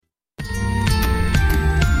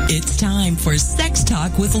It's time for Sex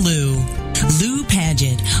Talk with Lou. Lou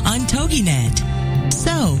Paget on TogiNet.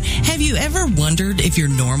 So, have you ever wondered if you're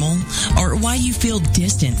normal or why you feel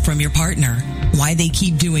distant from your partner? Why they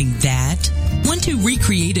keep doing that? Want to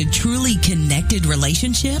recreate a truly connected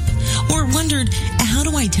relationship? Or wondered, how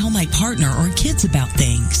do I tell my partner or kids about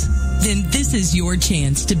things? Then this is your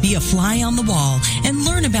chance to be a fly on the wall and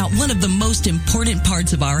learn about one of the most important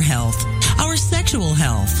parts of our health, our sexual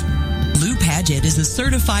health. Lou Paget is a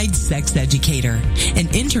certified sex educator,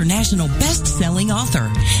 an international best-selling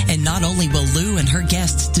author. And not only will Lou and her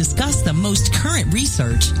guests discuss the most current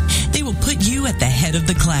research, they will put you at the head of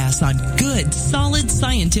the class on good, solid,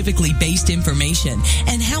 scientifically based information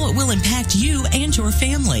and how it will impact you and your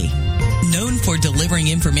family. Known for delivering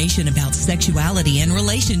information about sexuality and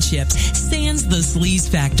relationships, sans the sleaze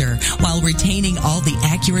factor, while retaining all the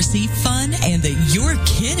accuracy, fun, and the you're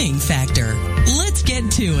kidding factor. Let's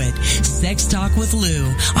get to it. Sex Talk with Lou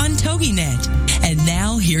on TogiNet. And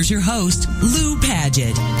now here's your host, Lou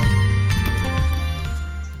Paget.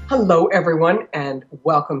 Hello, everyone, and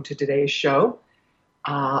welcome to today's show.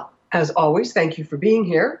 As always, thank you for being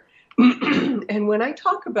here. And when I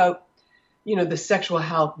talk about the sexual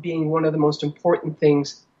health being one of the most important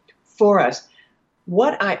things for us,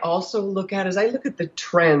 what I also look at is I look at the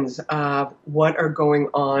trends of what are going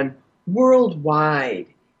on worldwide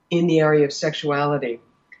in the area of sexuality.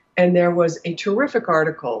 And there was a terrific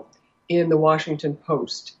article in the Washington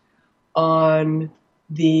Post on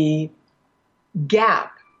the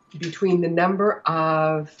gap between the number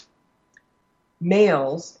of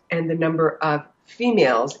males and the number of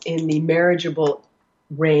females in the marriageable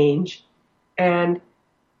range. And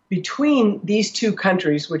between these two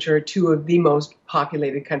countries, which are two of the most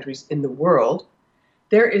populated countries in the world,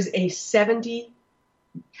 there is a 70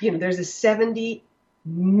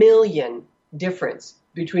 million difference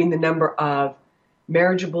between the number of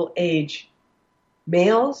marriageable age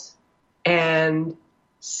males and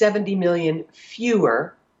 70 million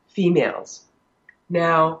fewer females.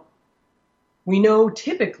 Now, we know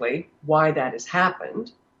typically why that has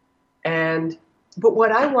happened, but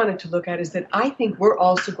what I wanted to look at is that I think we're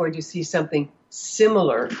also going to see something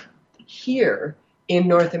similar here in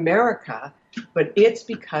North America, but it's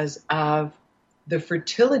because of the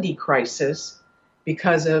fertility crisis,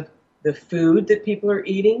 because of the food that people are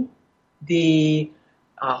eating, the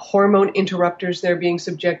hormone interrupters they're being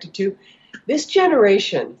subjected to. This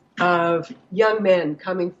generation of young men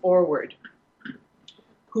coming forward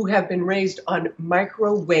who have been raised on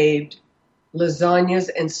microwaved lasagnas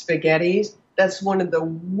and spaghettis, that's one of the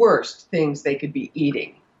worst things they could be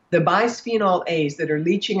eating. The bisphenol A's that are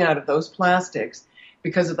leaching out of those plastics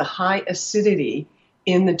because of the high acidity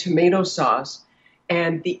in the tomato sauce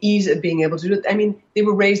and the ease of being able to do it. I mean, they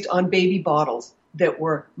were raised on baby bottles that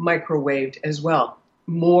were microwaved as well.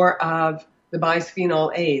 More of the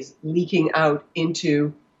bisphenol A's leaking out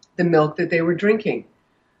into the milk that they were drinking.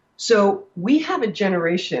 So we have a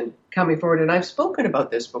generation coming forward, and I've spoken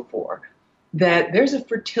about this before, that there's a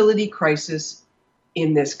fertility crisis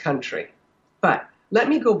in this country. But let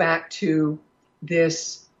me go back to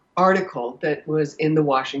this article that was in the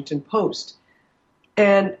Washington Post.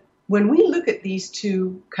 And when we look at these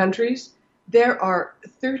two countries, there are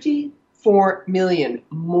 34 million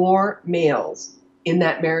more males in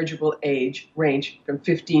that marriageable age range from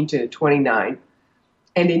 15 to 29.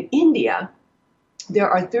 And in India, there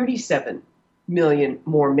are 37 million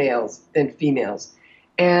more males than females.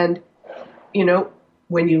 And,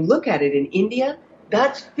 when you look at it in India,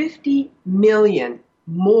 that's 50 million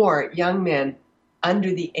more young men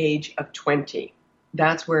under the age of 20.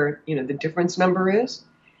 That's where, the difference number is.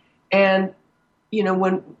 And,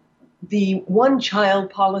 when the one-child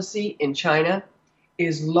policy in China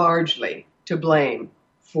is largely to blame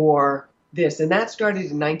for this, and that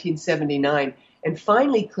started in 1979 and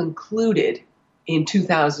finally concluded in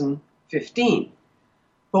 2015.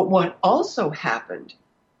 But what also happened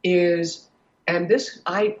is, and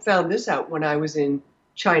I found this out when I was in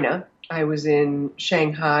China. I was in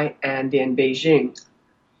Shanghai and in Beijing.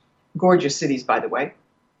 Gorgeous cities, by the way.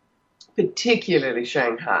 Particularly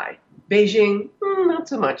Shanghai. Beijing, not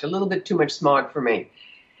so much. A little bit too much smog for me.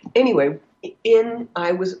 Anyway,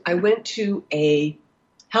 I went to a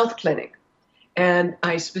health clinic, and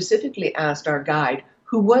I specifically asked our guide,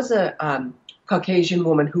 who was a Caucasian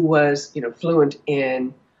woman who was, fluent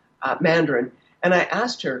in Mandarin, and I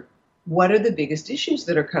asked her, what are the biggest issues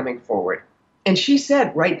that are coming forward? And she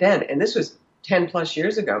said right then, and this was 10 plus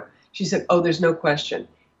years ago, she said, there's no question.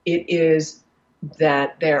 It is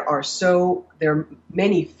that there are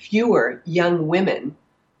many fewer young women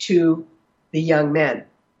to the young men.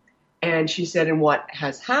 And she said, and what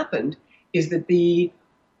has happened is that the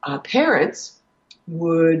parents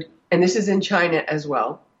would, and this is in China as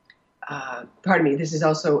well, this is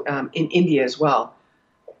also in India as well.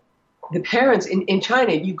 The parents in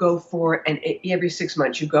China, you go for every 6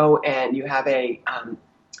 months you go and you have a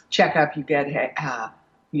checkup. You get have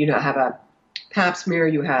a pap smear.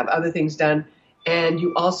 You have other things done, and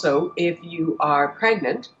you also, if you are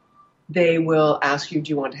pregnant, they will ask you, do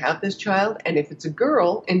you want to have this child? And if it's a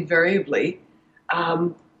girl, invariably,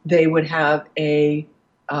 they would have an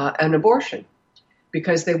abortion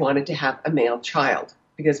because they wanted to have a male child,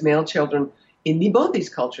 because male children in both these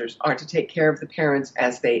cultures are to take care of the parents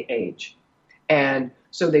as they age. And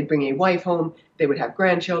so they'd bring a wife home, they would have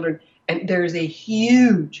grandchildren, and there's a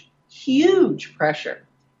huge, huge pressure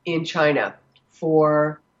in China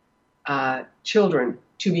for children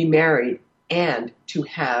to be married and to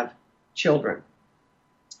have children.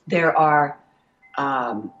 There are,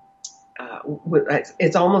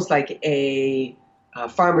 it's almost like a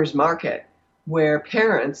farmer's market where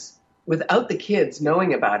parents, without the kids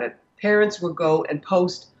knowing about it, parents will go and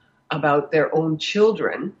post about their own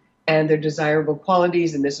children and their desirable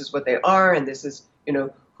qualities, and this is what they are, and this is,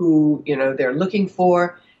 who, they're looking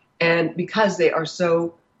for. And because they are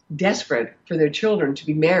so desperate for their children to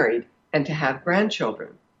be married and to have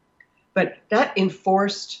grandchildren. But that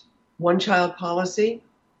enforced one-child policy,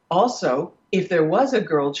 also, if there was a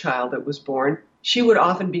girl child that was born, she would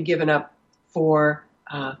often be given up for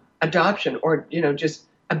adoption or, just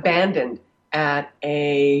abandoned at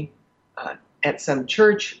some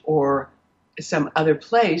church or some other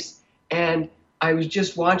place. And I was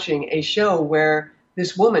just watching a show where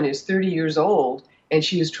this woman is 30 years old and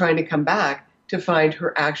she is trying to come back to find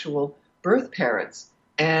her actual birth parents.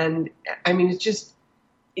 And I mean, it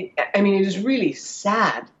is really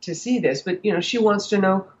sad to see this, but she wants to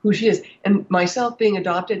know who she is. And myself being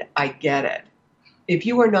adopted, I get it. If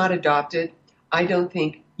you are not adopted, I don't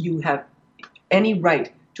think you have any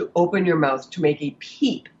right to open your mouth to make a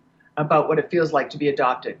peep about what it feels like to be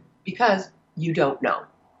adopted, because you don't know.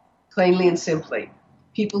 Plainly and simply,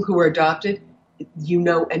 people who are adopted,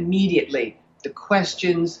 immediately the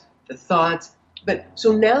questions, the thoughts. But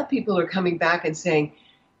so now people are coming back and saying,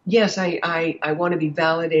 yes, I want to be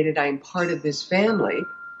validated. I'm part of this family,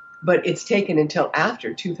 but it's taken until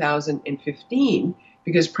after 2015,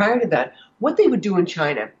 because prior to that, what they would do in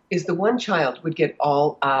China is the one child would get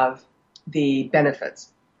all of the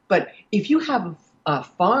benefits. But if you have a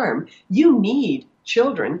farm, you need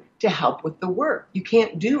children to help with the work. You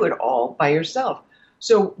can't do it all by yourself.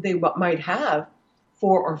 So they might have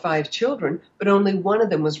 4 or 5 children, but only one of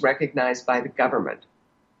them was recognized by the government.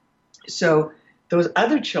 So those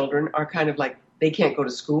other children are kind of like, they can't go to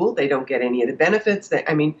school, they don't get any of the benefits.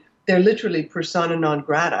 They're literally persona non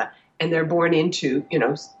grata, and they're born into,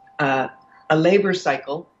 a labor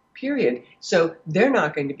cycle, period. So they're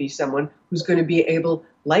not going to be someone who's going to be able,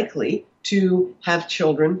 likely, to have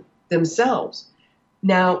children themselves.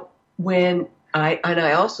 Now, I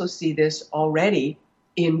also see this already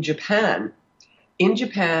in Japan, in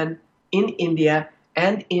India,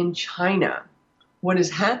 and in China. What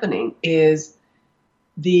is happening is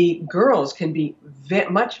the girls can be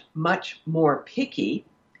much, much more picky,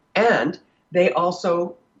 and they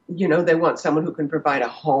also, they want someone who can provide a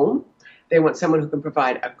home. They want someone who can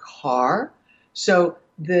provide a car. So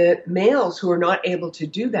the males who are not able to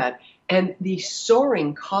do that, and the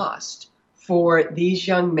soaring cost for these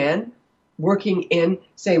young men working in,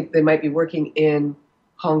 say, they might be working in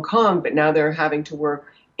Hong Kong, but now they're having to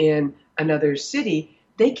work in another city,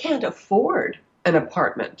 they can't afford an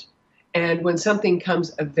apartment. And when something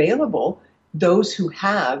comes available, those who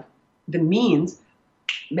have the means,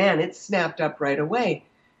 man, it's snapped up right away.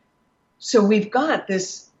 So we've got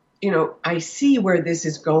this, I see where this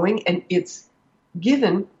is going, and it's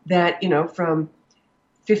given that, from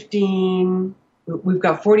 15, we've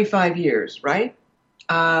got 45 years, right,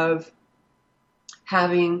 of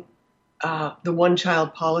having the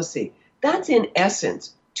one-child policy. That's in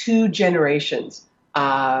essence 2 generations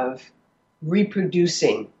of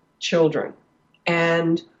reproducing children.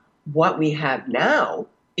 And what we have now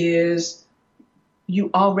is,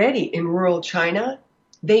 you already in rural China,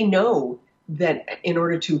 they know that in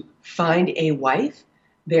order to find a wife,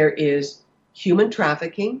 there is human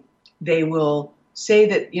trafficking. They will say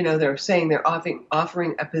that, they're saying they're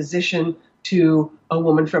offering a position to a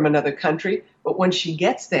woman from another country. But when she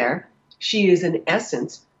gets there, she is in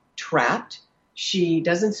essence trapped. She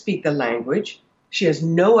doesn't speak the language. She has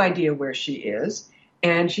no idea where she is.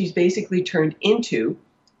 And she's basically turned into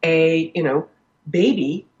a,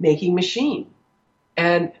 baby making machine.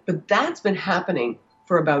 But that's been happening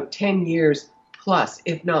for about 10 years plus,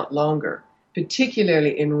 if not longer,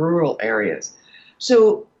 particularly in rural areas.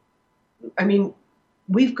 So I mean,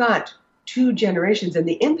 we've got 2 generations, and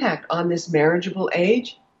the impact on this marriageable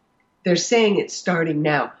age, they're saying it's starting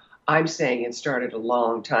now. I'm saying it started a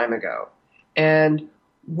long time ago. And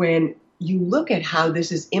when you look at how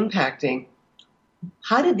this is impacting,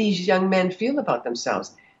 how do these young men feel about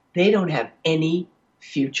themselves? They don't have any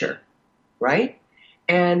future, right?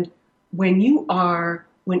 And when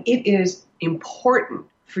it is important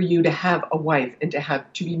for you to have a wife and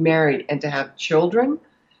to be married and to have children,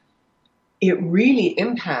 it really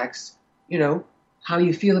impacts, how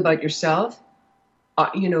you feel about yourself.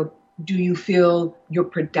 Do you feel you're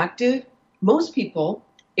productive? Most people,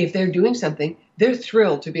 if they're doing something, they're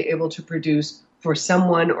thrilled to be able to produce for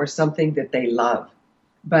someone or something that they love.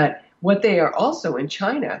 But what they are also in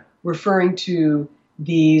China referring to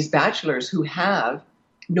these bachelors who have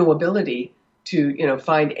no ability to,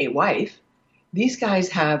 find a wife. These guys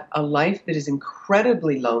have a life that is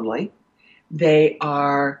incredibly lonely. They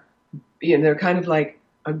are, they're kind of like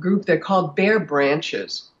a group, they're called Bare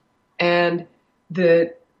Branches. And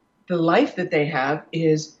the life that they have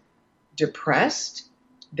is depressed,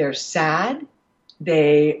 they're sad,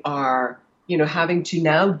 they are, having to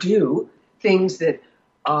now do things that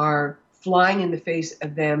are flying in the face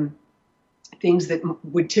of them, things that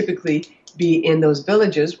would typically be in those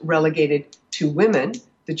villages relegated to women,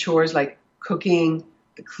 the chores like cooking,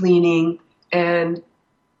 the cleaning, and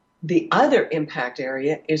the other impact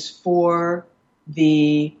area is for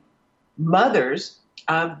the mothers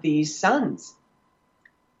of these sons.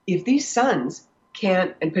 If these sons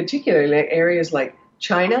can't, and particularly areas like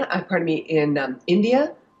China, in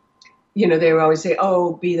India, they would always say,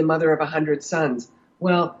 oh, be the mother of 100 sons.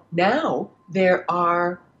 Well, now there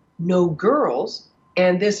are no girls,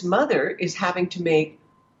 and this mother is having to make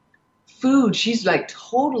food. She's like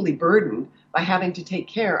totally burdened by having to take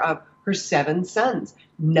care of her 7 sons,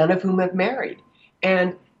 none of whom have married.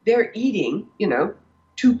 And they're eating,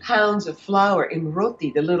 2 pounds of flour in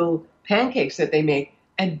roti, the little pancakes that they make,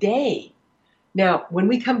 a day. Now, when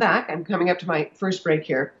we come back, I'm coming up to my first break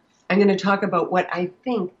here, I'm going to talk about what I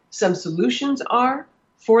think some solutions are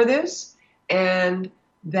for this, and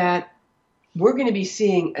that we're going to be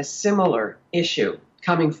seeing a similar issue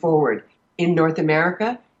coming forward in North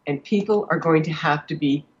America, and people are going to have to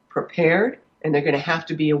be prepared, and they're going to have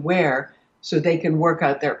to be aware so they can work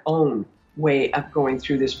out their own way of going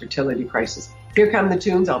through this fertility crisis. Here come the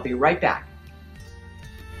tunes. I'll be right back.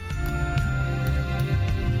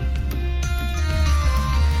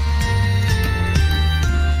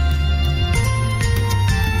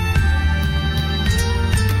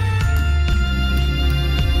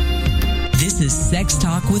 This is Sex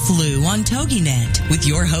Talk with Lou on TogiNet with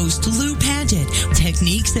your host, Lou Paget.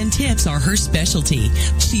 Techniques and tips are her specialty.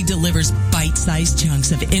 She delivers bite-sized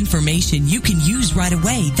chunks of information you can use right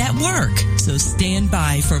away that work. So stand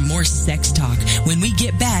by for more Sex Talk when we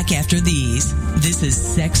get back after these. This is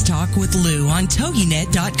Sex Talk with Lou on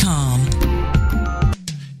TogiNet.com.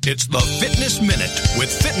 It's the Fitness Minute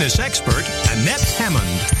with fitness expert Annette Hammond.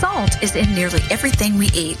 Salt is in nearly everything we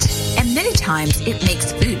eat, and many times it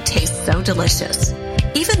makes food taste so delicious.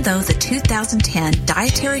 Even though the 2010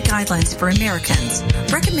 Dietary Guidelines for Americans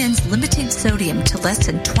recommends limiting sodium to less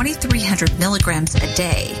than 2,300 milligrams a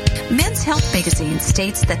day, Men's Health magazine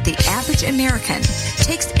states that the average American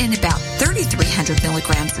takes in about 3,300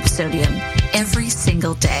 milligrams of sodium every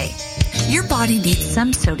single day. Your body needs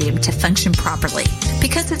some sodium to function properly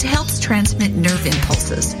because it helps transmit nerve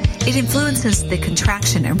impulses. It influences the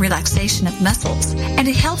contraction and relaxation of muscles, and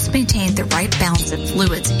it helps maintain the right balance of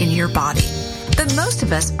fluids in your body. But most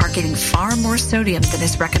of us are getting far more sodium than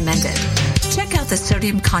is recommended. Check out the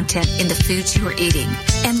sodium content in the foods you are eating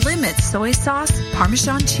and limit soy sauce,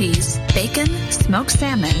 Parmesan cheese, bacon, smoked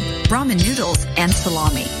salmon, ramen noodles, and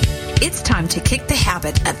salami. It's time to kick the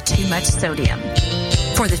habit of too much sodium.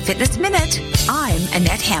 For the Fitness Minute, I'm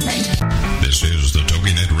Annette Hammond. This is the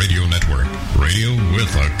TogiNet Radio Network, radio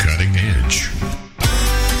with a cutting edge.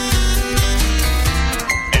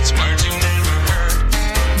 It's words you never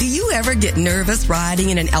heard. Do you ever get nervous riding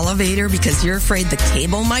in an elevator because you're afraid the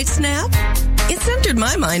cable might snap? It's entered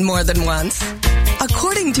my mind more than once.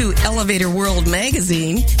 According to Elevator World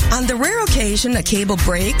magazine, on the rare occasion a cable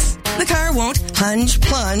breaks, the car won't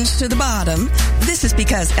plunge to the bottom. This is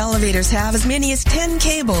because elevators have as many as 10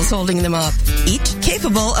 cables holding them up, each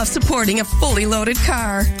capable of supporting a fully loaded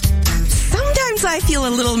car. Sometimes I feel a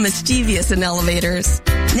little mischievous in elevators.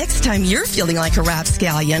 Next time you're feeling like a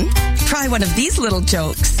rapscallion, try one of these little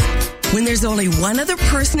jokes. When there's only one other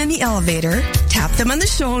person in the elevator, tap them on the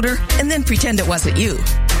shoulder and then pretend it wasn't you.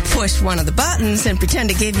 Push one of the buttons and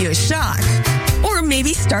pretend it gave you a shock. Or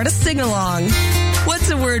maybe start a sing-along. What's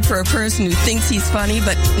a word for a person who thinks he's funny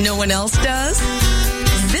but no one else does?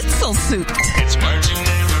 Witzelsucht. It's words you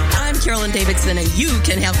never heard. I'm Carolyn Davidson, and you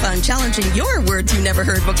can have fun challenging your words you never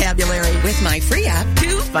heard vocabulary with my free app,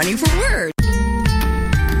 Too Funny for Words.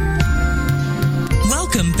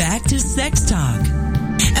 Welcome back to Sex Talk.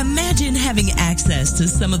 Imagine having access to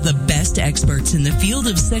some of the best experts in the field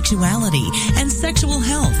of sexuality and sexual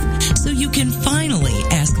health so you can finally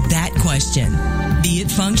ask that question. Be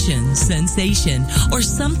it function, sensation, or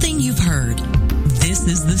something you've heard. This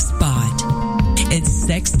is the spot. It's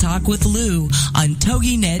Sex Talk with Lou on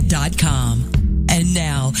TogiNet.com. And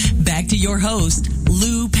now, back to your host,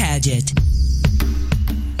 Lou Paget.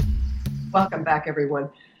 Welcome back, everyone.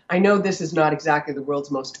 I know this is not exactly the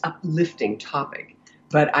world's most uplifting topic,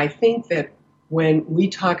 but I think that when we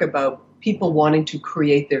talk about people wanting to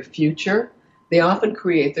create their future, they often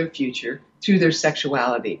create their future through their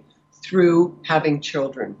sexuality, through having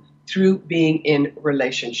children, through being in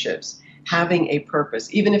relationships, having a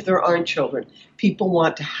purpose. Even if there aren't children, people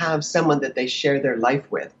want to have someone that they share their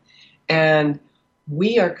life with. And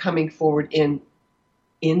we are coming forward in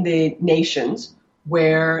the nations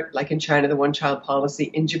where, like in China, the one-child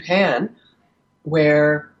policy, in Japan,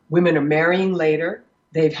 where women are marrying later,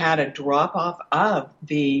 they've had a drop-off of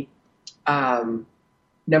the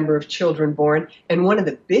number of children born. And one of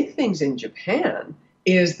the big things in Japan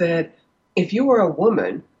is that if you are a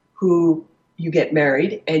woman who you get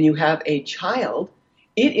married and you have a child,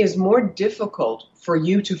 it is more difficult for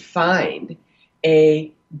you to find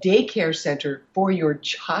a daycare center for your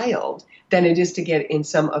child than it is to get in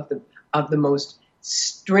some of the most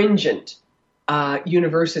stringent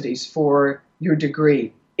universities for your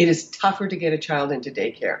degree. It is tougher to get a child into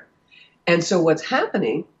daycare. And so what's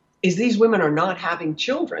happening is these women are not having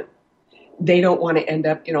children. They don't want to end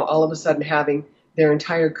up, all of a sudden having their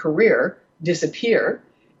entire career disappear.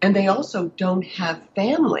 And they also don't have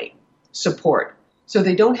family support. So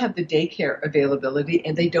they don't have the daycare availability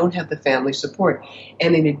and they don't have the family support.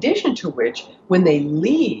 And in addition to which, when they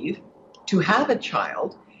leave to have a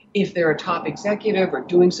child, if they're a top executive or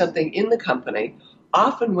doing something in the company,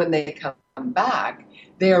 often when they come back,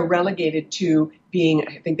 they are relegated to being,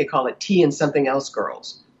 I think they call it tea and something else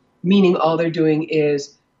girls, meaning all they're doing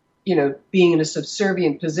is, being in a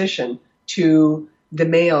subservient position to the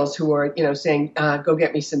males who are, saying, go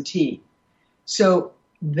get me some tea. So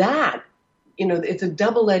that, it's a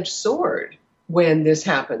double-edged sword when this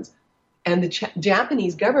happens. And the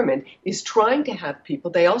Japanese government is trying to have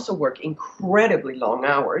people, they also work incredibly long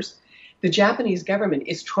hours. The Japanese government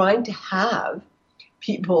is trying to have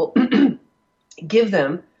people give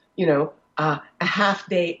them, a half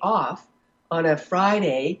day off on a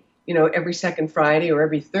Friday, every second Friday or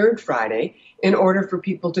every third Friday in order for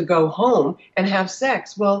people to go home and have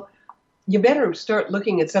sex. Well, you better start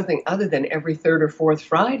looking at something other than every third or fourth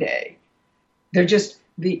Friday. They're just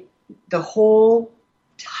the whole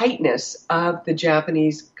tightness of the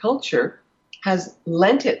Japanese culture has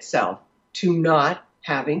lent itself to not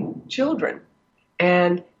having children.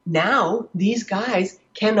 And now these guys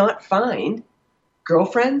cannot find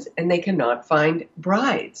girlfriends and they cannot find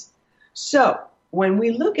brides. So when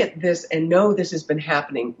we look at this and know this has been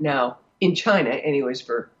happening now in China, anyways,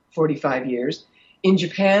 for 45 years, in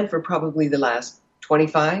Japan for probably the last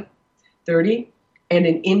 25, 30, and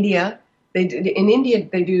in India, they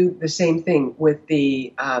do the same thing with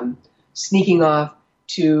the sneaking off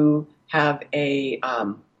to have a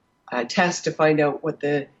test to find out what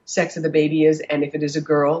the sex of the baby is, and if it is a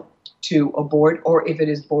girl, to abort, or if it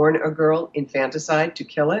is born a girl, infanticide, to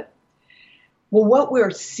kill it. Well, what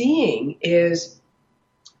we're seeing is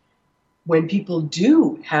when people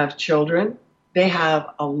do have children, they have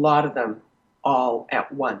a lot of them all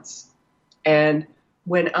at once. And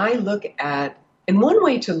when I look at, and one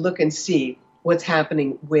way to look and see what's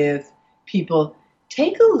happening with people,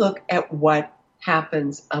 take a look at what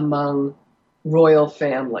happens among royal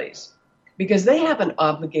families, because they have an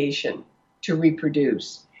obligation to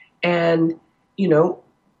reproduce. And,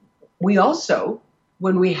 we also,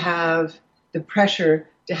 when we have the pressure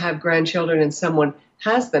to have grandchildren and someone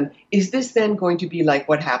has them, is this then going to be like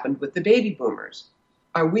what happened with the baby boomers?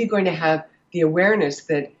 Are we going to have the awareness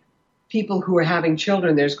that people who are having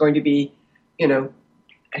children, there's going to be,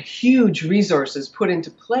 huge resources put into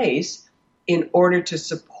place in order to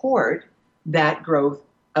support that growth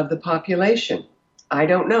of the population? I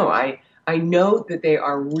don't know. I know that they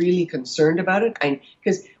are really concerned about it.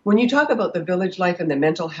 Because when you talk about the village life and the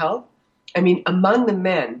mental health, among the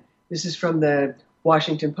men, this is from the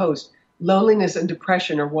Washington Post, loneliness and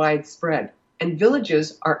depression are widespread, and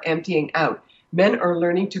villages are emptying out. Men are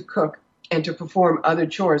learning to cook and to perform other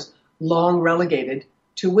chores long relegated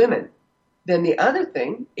to women. then the other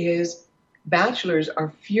thing is bachelors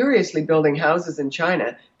are furiously building houses in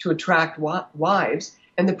China to attract wives,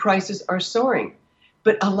 and the prices are soaring.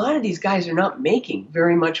 But a lot of these guys are not making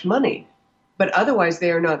very much money, but otherwise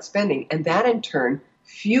they are not spending, and that in turn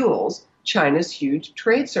fuels China's huge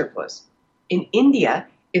trade surplus. In India,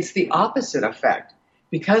 it's the opposite effect.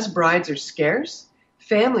 Because brides are scarce,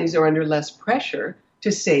 families are under less pressure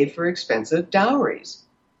to save for expensive dowries.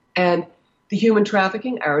 And the human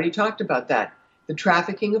trafficking, I already talked about that. The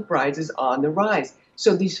trafficking of brides is on the rise.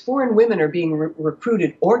 So these foreign women are being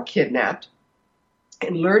recruited or kidnapped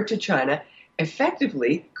and lured to China,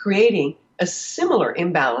 effectively creating a similar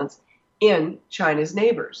imbalance in China's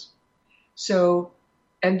neighbors. So,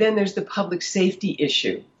 and then there's the public safety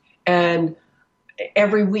issue. And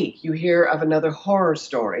every week you hear of another horror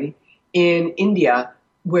story in India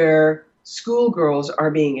where schoolgirls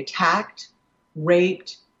are being attacked,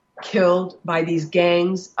 raped, killed by these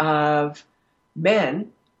gangs of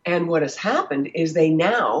men. And what has happened is they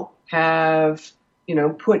now have,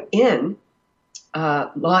 put in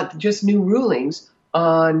just new rulings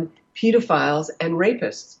on pedophiles and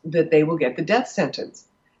rapists that they will get the death sentence.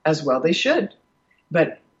 As well they should.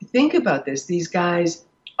 But think about this. These guys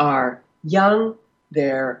are young,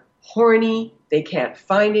 they're horny, they can't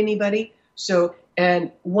find anybody. So,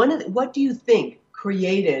 and what do you think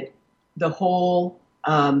created the whole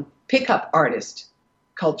pickup artist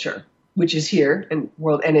culture, which is here and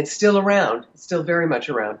world, and it's still around, it's still very much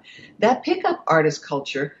around. That pickup artist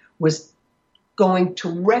culture was going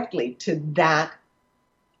directly to that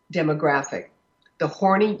demographic, the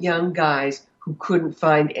horny young guys who couldn't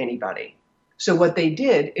find anybody. So what they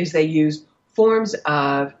did is they used forms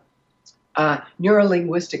of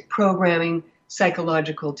neurolinguistic programming,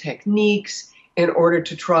 psychological techniques in order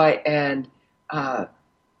to try and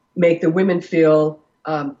make the women feel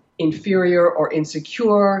inferior or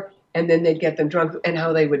insecure, and then they'd get them drunk, and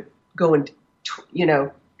how they would go and,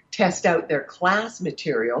 test out their class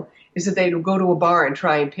material is that they would go to a bar and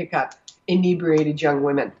try and pick up inebriated young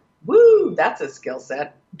women. Woo, that's a skill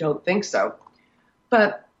set. Don't think so.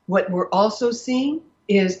 But what we're also seeing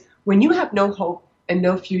is when you have no hope and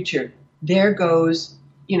no future, there goes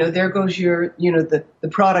your, the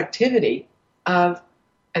productivity of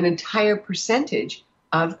an entire percentage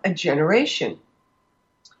of a generation.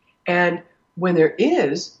 And when there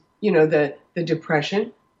is, the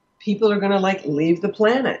depression, people are going to leave the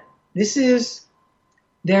planet.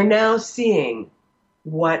 They're now seeing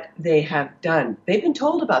what they have done. They've been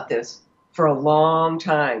told about this for a long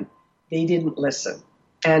time. They didn't listen.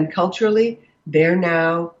 And culturally, they're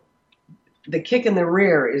now, the kick in the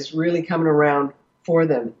rear is really coming around for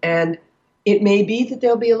them. And it may be that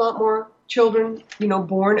there'll be a lot more children,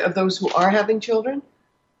 born of those who are having children.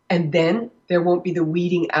 And then there won't be the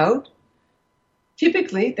weeding out.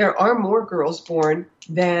 Typically, there are more girls born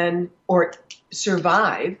or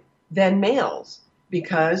survive than males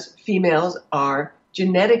because females are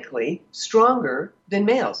genetically stronger than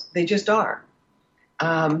males. They just are.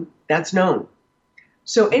 That's known.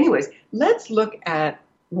 So anyways, let's look at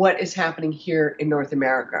what is happening here in North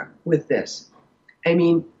America with this.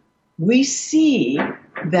 We see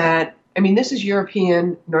that, this is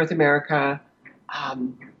European, North America.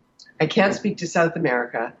 I can't speak to South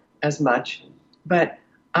America as much, but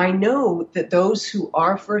I know that those who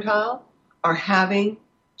are fertile are having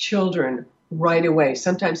children right away,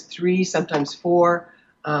 sometimes 3, sometimes 4.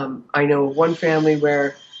 I know one family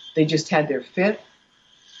where they just had their 5th.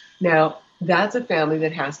 Now, that's a family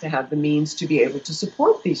that has to have the means to be able to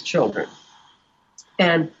support these children.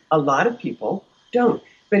 And a lot of people don't.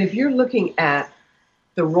 But if you're looking at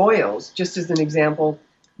the royals, just as an example,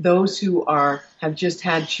 those who have just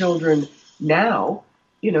had children now,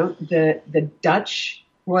 the Dutch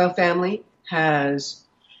royal family has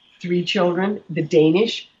 3 children, the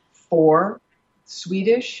Danish 4,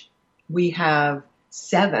 Swedish, we have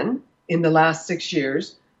 7 in the last 6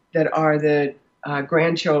 years that are the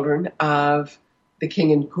grandchildren of the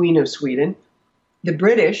King and Queen of Sweden. The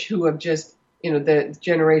British, who have just, the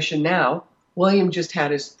generation now, William just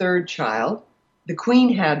had his 3rd child. The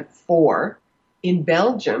Queen had 4. In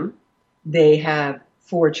Belgium, they have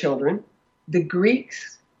 4 children. The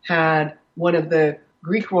Greeks had one of the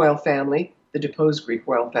Greek royal family, the deposed Greek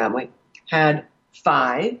royal family, had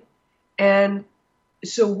 5. And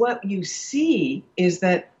so what you see is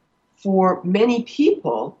that for many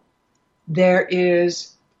people, there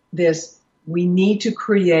is this, we need to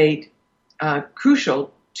create,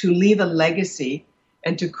 crucial to leave a legacy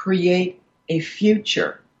and to create a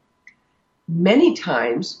future. Many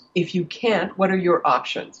times, if you can't, what are your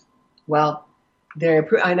options? Well,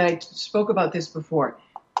 and I spoke about this before,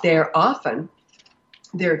 they're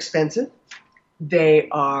expensive, They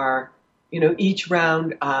are, each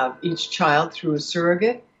round of each child through a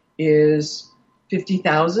surrogate is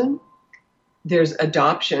 $50,000. There's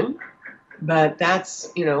adoption, but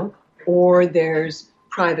that's, or there's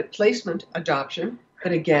private placement adoption.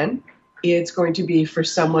 But again, it's going to be for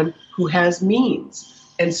someone who has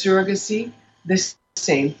means. And surrogacy, the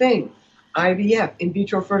same thing. IVF, in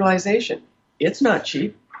vitro fertilization, it's not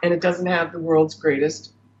cheap, and it doesn't have the world's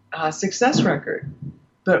greatest success record.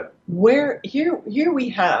 But here we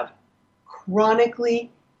have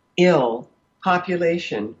chronically ill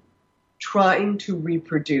population trying to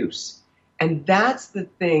reproduce. And that's the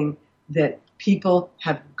thing that people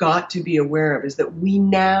have got to be aware of, is that we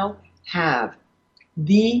now have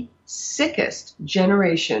the sickest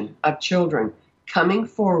generation of children coming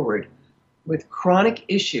forward with chronic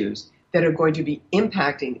issues that are going to be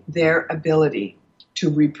impacting their ability to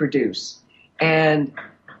reproduce. And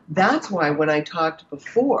that's why when I talked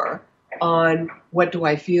before on what do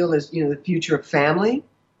I feel is, the future of family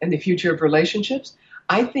and the future of relationships,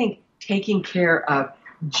 I think taking care of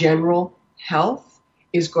general health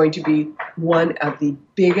is going to be one of the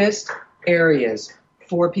biggest areas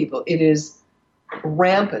for people. It is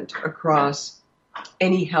rampant across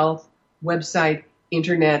any health website,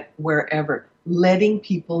 internet, wherever, letting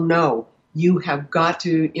people know you have got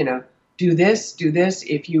to, do this.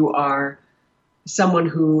 If you are someone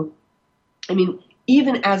who,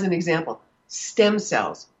 even as an example, stem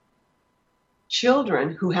cells.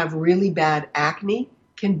 Children who have really bad acne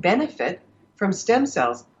can benefit from stem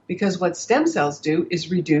cells, because what stem cells do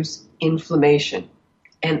is reduce inflammation.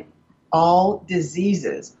 And all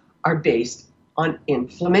diseases are based on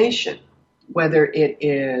inflammation, whether it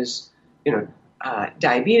is,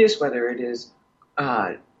 diabetes, whether it is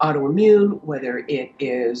autoimmune, whether it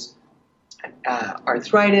is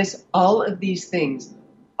arthritis. All of these things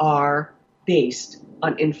are based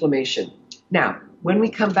on inflammation. Now, when we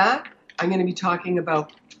come back, I'm going to be talking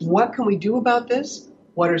about what can we do about this,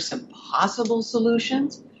 what are some possible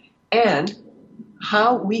solutions, and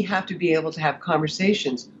how we have to be able to have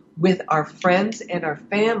conversations with our friends and our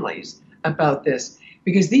families about this,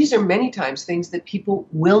 because these are many times things that people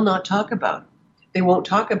will not talk about. They won't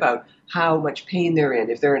talk about how much pain they're in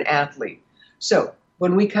if they're an athlete. So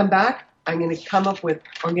when we come back, I'm going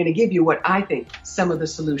to give you what I think some of the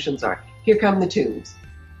solutions are. Here come the tunes.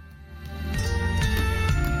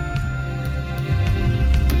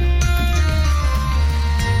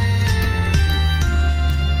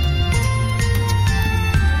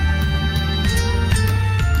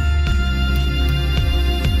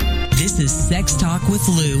 This is Sex Talk with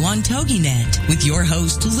Lou on TogiNet with your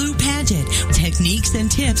host, Lou Paget. Techniques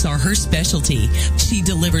and tips are her specialty. She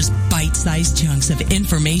delivers bite-sized chunks of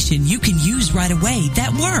information you can use right away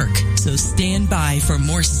that work. So stand by for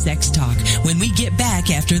more sex talk when we get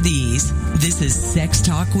back after these. This is Sex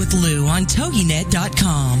Talk with Lou on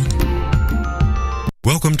TogiNet.com.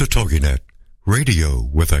 Welcome to TogiNet, radio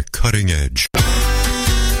with a cutting edge.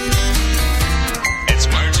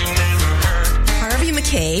 Harvey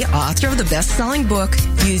Mackay, author of the best-selling book,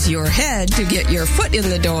 Use Your Head to Get Your Foot in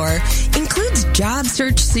the Door, includes job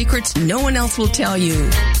search secrets no one else will tell you.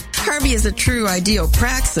 Harvey is a true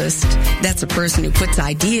ideopraxist. That's a person who puts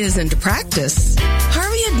ideas into practice.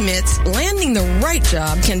 Harvey admits landing the right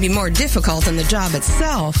job can be more difficult than the job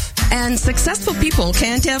itself. And successful people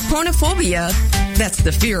can't have pornophobia. That's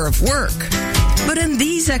the fear of work. But in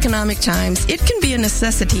these economic times, it can be a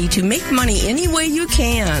necessity to make money any way you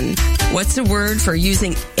can. What's the word for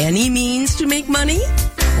using any means to make money?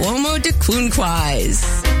 Homo de quinquis.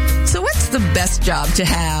 So what's the best job to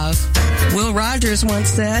have? Will Rogers once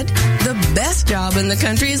said, the best job in the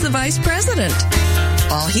country is the vice president.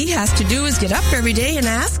 All he has to do is get up every day and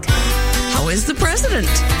ask, how is the president?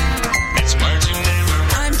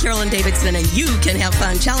 I'm Carolyn Davidson, and you can have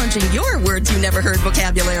fun challenging your words you never heard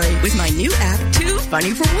vocabulary with my new app, Too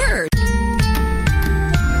Funny for Words.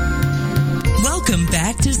 Welcome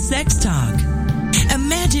back to Sex Talk.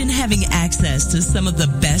 Imagine having access to some of the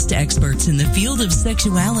best experts in the field of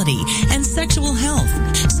sexuality and sexual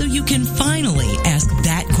health, so you can finally ask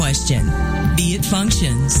that question. Be it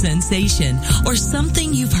function, sensation, or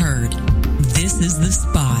something you've heard, this is the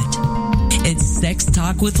spot. It's Sex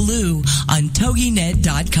Talk with Lou on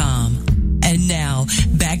TogiNet.com. And now,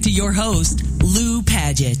 back to your host, Lou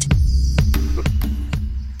Paget.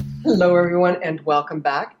 Hello, everyone, and welcome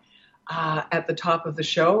back. At the top of the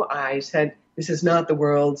show, I said this is not the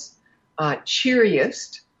world's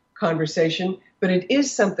cheeriest conversation, but it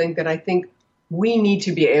is something that I think we need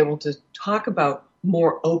to be able to talk about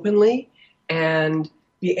more openly and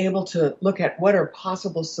be able to look at what are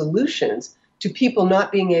possible solutions to people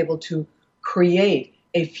not being able to create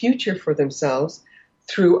a future for themselves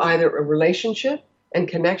through either a relationship and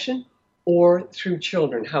connection or through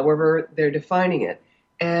children, however they're defining it.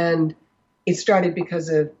 And it started because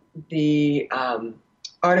of the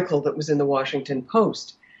article that was in the Washington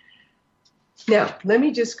Post. Now, let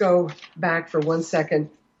me just go back for 1 second.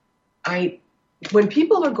 When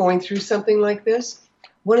people are going through something like this,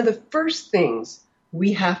 one of the first things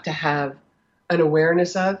we have to have an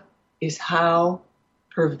awareness of is how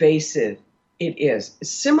pervasive it is.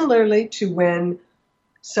 Similarly to when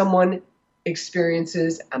someone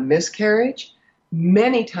experiences a miscarriage,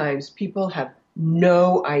 many times people have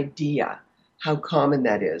no idea how common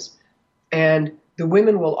that is. And the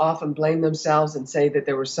women will often blame themselves and say that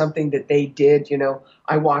there was something that they did. You know,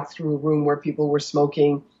 I walked through a room where people were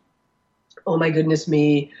smoking. Oh my goodness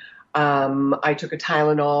me. I took a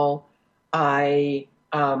Tylenol. I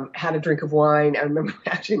had a drink of wine. I remember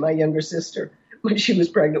actually my younger sister, when she was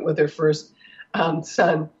pregnant with her first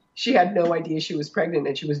son, she had no idea she was pregnant,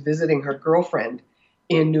 and she was visiting her girlfriend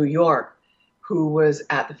in New York who was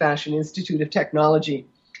at the Fashion Institute of Technology.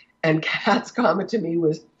 And Kat's comment to me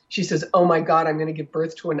was, she says, oh my God, I'm going to give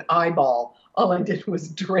birth to an eyeball. All I did was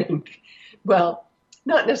drink. Well,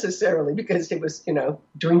 not necessarily, because it was,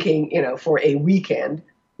 drinking, for a weekend,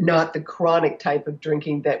 not the chronic type of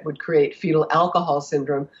drinking that would create fetal alcohol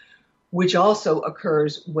syndrome, which also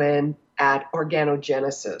occurs when at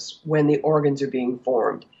organogenesis, when the organs are being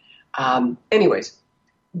formed. Anyways,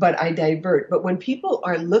 but I divert. But when people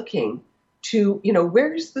are looking to,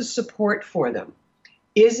 where's the support for them?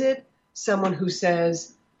 Is it someone who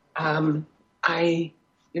says, I'm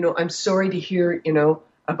sorry to hear,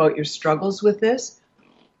 about your struggles with this?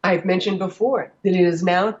 I've mentioned before that it is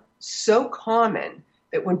now so common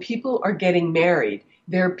that when people are getting married,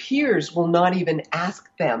 their peers will not even ask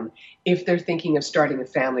them if they're thinking of starting a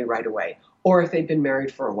family right away or if they've been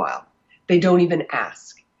married for a while. They don't even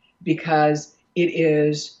ask because it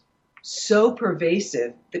is so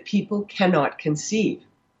pervasive that people cannot conceive.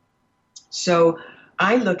 So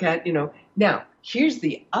I look at, now here's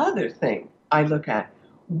the other thing I look at.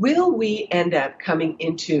 Will we end up coming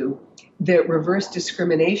into the reverse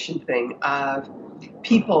discrimination thing of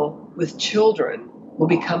people with children will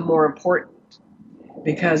become more important?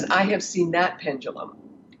 Because I have seen that pendulum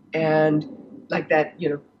and like that,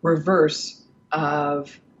 reverse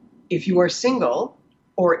of if you are single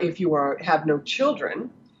or if you have no children,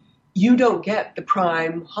 you don't get the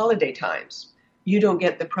prime holiday times. You don't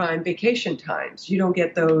get the prime vacation times. You don't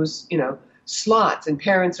get those, slots. And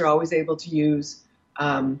parents are always able to use,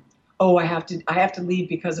 I have to leave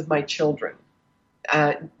because of my children.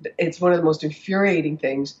 It's one of the most infuriating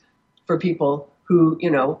things for people who,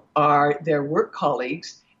 are their work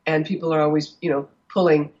colleagues, and people are always,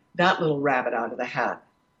 pulling that little rabbit out of the hat.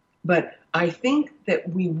 But I think that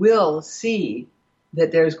we will see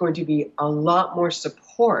that there's going to be a lot more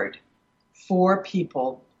support for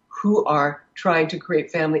people who are trying to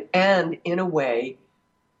create family, and in a way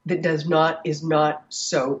that is not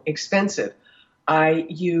so expensive. I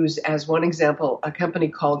use as one example a company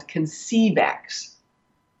called ConceiveX.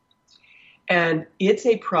 And it's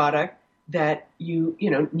a product that you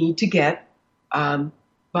need to get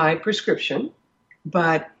by prescription,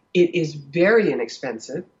 but it is very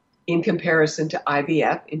inexpensive in comparison to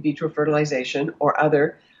IVF, in vitro fertilization, or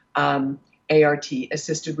other ART,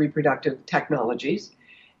 assisted reproductive technologies.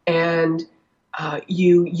 And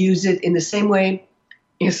you use it in the same way.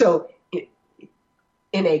 So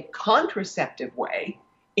in a contraceptive way,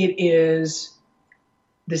 it is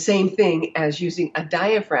the same thing as using a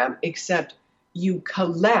diaphragm, except you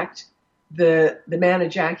collect the man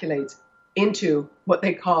ejaculates into what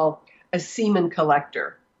they call a semen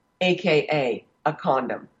collector, aka a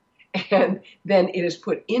condom. And then it is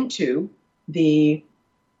put into the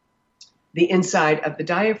inside of the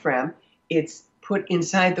diaphragm. It's put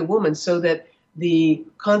inside the woman so that the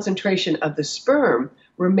concentration of the sperm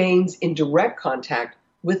remains in direct contact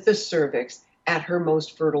with the cervix at her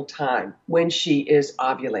most fertile time when she is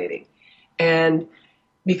ovulating. And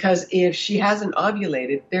because if she hasn't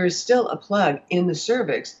ovulated, there is still a plug in the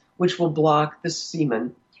cervix which will block the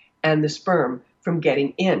semen and the sperm from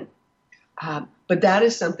getting in. But that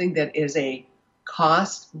is something that is a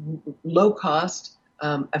low cost,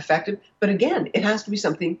 effective. But again, it has to be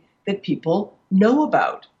something that people know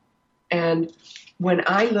about. And when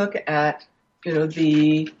I look at,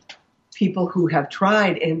 the people who have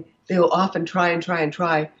tried, and they'll often try and try and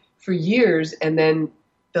try for years, and then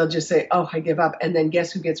they'll just say, oh, I give up. And then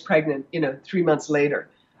guess who gets pregnant, 3 months later?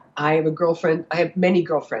 I have many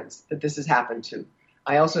girlfriends that this has happened to.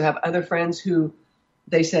 I also have other friends who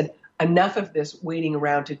they said, enough of this waiting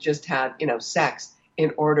around to just have, sex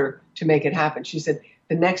in order to make it happen. She said,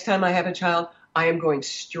 The next time I have a child, I am going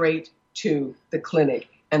straight to the clinic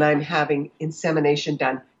and I'm having insemination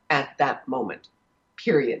done at that moment,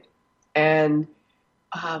 period. And,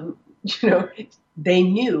 they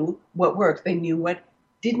knew what worked. They knew what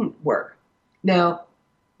didn't work. Now,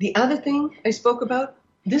 the other thing I spoke about,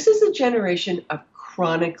 this is a generation of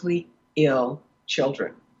chronically ill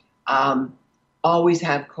children. Always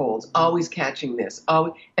have colds, always catching this,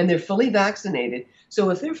 and they're fully vaccinated. So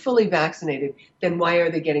if they're fully vaccinated, then why are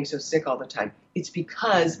they getting so sick all the time? It's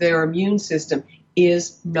because their immune system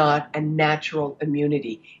is not a natural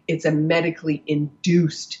immunity. It's a medically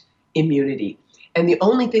induced immunity. And the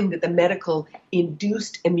only thing that the medical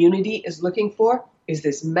induced immunity is looking for is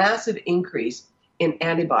this massive increase in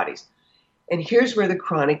antibodies. And here's where the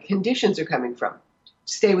chronic conditions are coming from.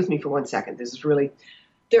 Stay with me for 1 second.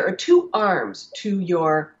 There are two arms to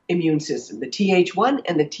your immune system, the Th1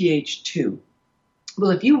 and the Th2.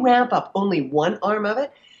 Well, if you ramp up only one arm of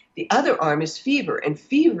it, the other arm is fever. And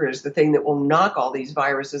fever is the thing that will knock all these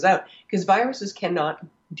viruses out, because viruses cannot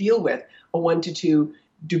deal with a 1 to 2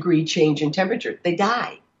 degree change in temperature. They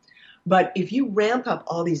die. But if you ramp up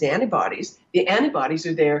all these antibodies, the antibodies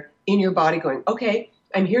are there in your body going, okay,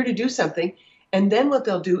 I'm here to do something. And then what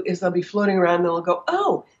they'll do is they'll be floating around and they'll go,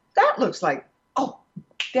 oh, that looks like, oh,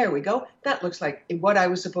 there we go. That looks like what I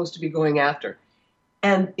was supposed to be going after.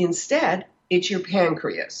 And instead, it's your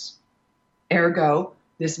pancreas. Ergo,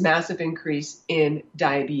 this massive increase in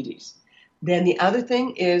diabetes. Then the other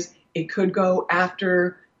thing is it could go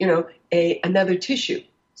after, another tissue,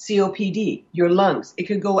 COPD, your lungs. It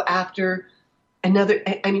could go after another,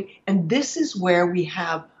 and this is where we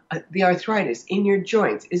have the arthritis in your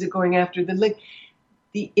joints. Is it going after the leg?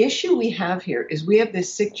 The issue we have here is we have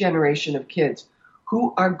this sick generation of kids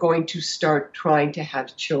who are going to start trying to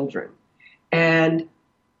have children. And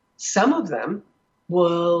some of them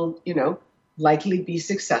will, likely be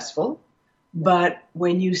successful. But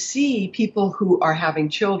when you see people who are having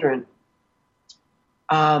children,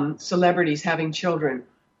 celebrities having children,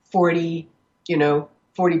 40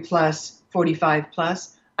 plus, 45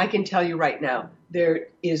 plus, I can tell you right now, there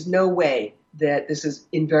is no way that this is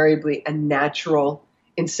invariably a natural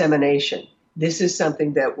insemination. This is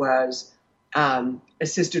something that was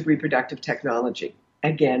assisted reproductive technology.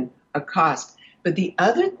 Again, a cost. But the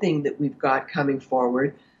other thing that we've got coming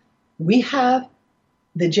forward, we have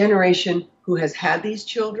the generation who has had these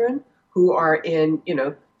children who are in,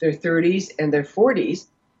 their 30s and their 40s,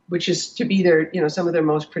 which is to be their, some of their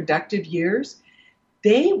most productive years.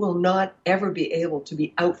 They will not ever be able to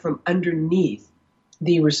be out from underneath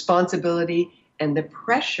the responsibility and the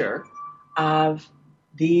pressure of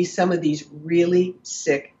some of these really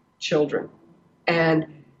sick children. And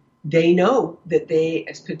they know that they,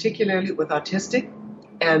 as particularly with autistic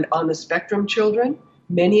and on the spectrum children,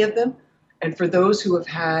 many of them, and for those who have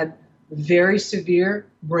had very severe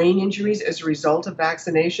brain injuries as a result of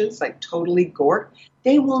vaccinations, like totally gorked,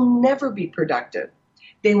 they will never be productive.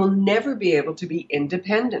 They will never be able to be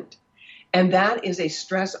independent. And that is a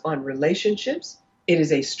stress on relationships. It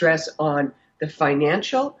is a stress on the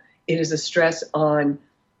financial. It is a stress on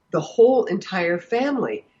the whole entire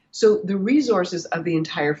family. So the resources of the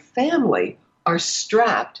entire family are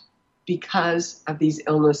strapped because of these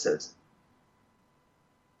illnesses.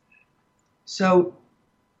 So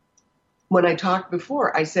when I talked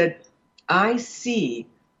before, I said, I see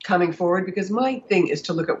coming forward, because my thing is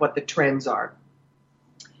to look at what the trends are.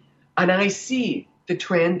 And I see the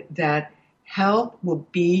trend that health will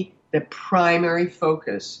be the primary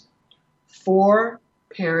focus for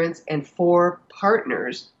parents and for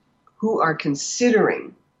partners who are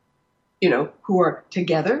considering, who are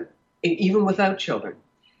together, even without children.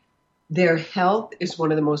 Their health is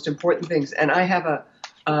one of the most important things. And I have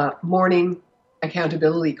a morning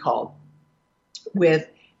accountability call with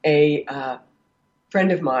a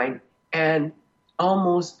friend of mine, and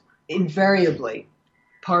almost invariably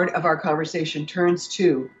part of our conversation turns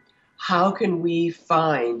to how can we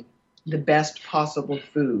find the best possible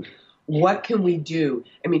food? What can we do?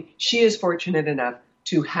 I mean, she is fortunate enough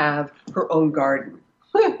to have her own garden,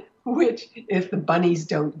 which if the bunnies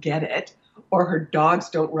don't get it or her dogs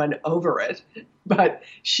don't run over it, but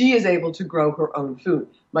she is able to grow her own food.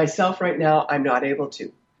 Myself right now, I'm not able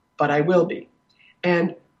to, but I will be.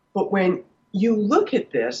 But when you look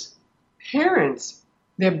at this, parents,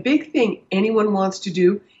 the big thing anyone wants to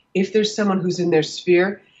do, if there's someone who's in their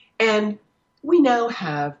sphere, and we now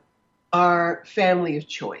have our family of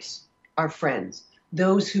choice, our friends,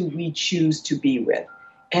 those who we choose to be with.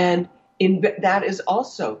 And that is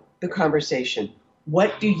also the conversation.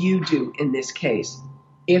 What do you do in this case?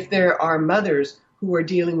 If there are mothers who are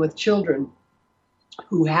dealing with children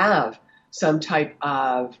who have some type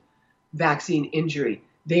of vaccine injury.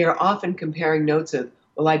 They are often comparing notes of,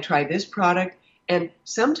 well, I tried this product, and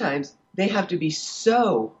sometimes they have to be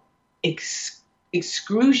so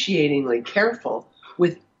excruciatingly careful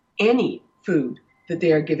with any food that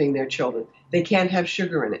they are giving their children. They can't have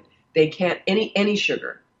sugar in it. They can't any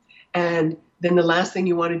sugar. And then the last thing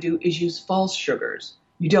you want to do is use false sugars.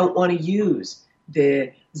 You don't want to use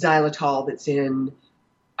the xylitol that's in,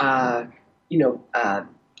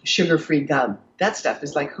 sugar-free gum. That stuff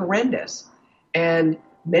is like horrendous. And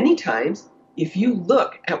many times, if you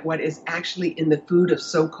look at what is actually in the food of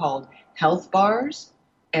so-called health bars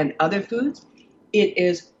and other foods, it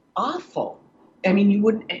is awful.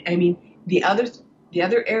 The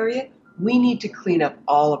other area, we need to clean up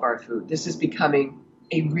all of our food. This is becoming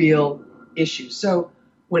a real issue. So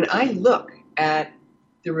when I look at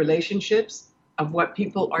the relationships of what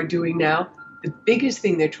people are doing now, the biggest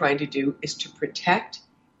thing they're trying to do is to protect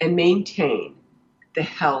and maintain the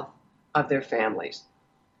health of their families.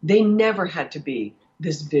 They never had to be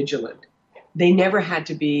this vigilant. They never had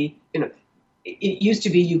to be, it used to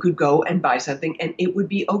be you could go and buy something and it would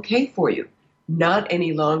be okay for you. Not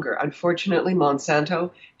any longer. Unfortunately,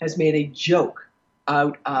 Monsanto has made a joke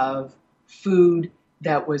out of food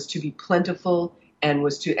that was to be plentiful and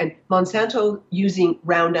Monsanto using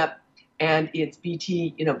Roundup and its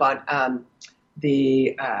BT, it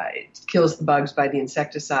kills the bugs by the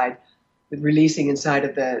insecticide, releasing inside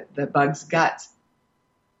of the bug's guts.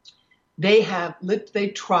 They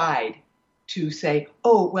tried to say,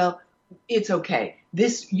 oh, well, it's okay.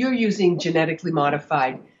 You're using genetically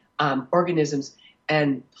modified organisms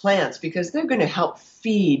and plants because they're going to help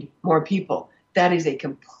feed more people. That is a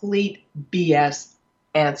complete BS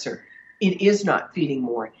answer. It is not feeding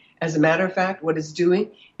more. As a matter of fact, what it's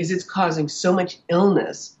doing is it's causing so much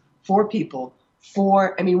illness for people.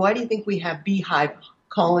 Why do you think we have beehive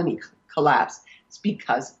colony collapse? It's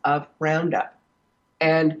because of Roundup.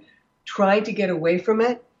 And trying to get away from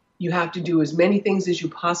it, you have to do as many things as you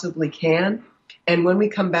possibly can. And when we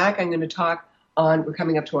come back, I'm going to talk we're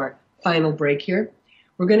coming up to our final break here.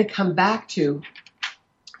 We're going to come back to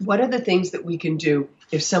what are the things that we can do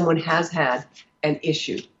if someone has had an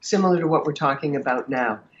issue, similar to what we're talking about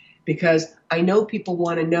now. Because I know people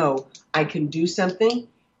want to know I can do something,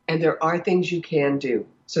 and there are things you can do.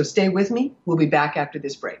 So stay with me. We'll be back after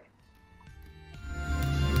this break.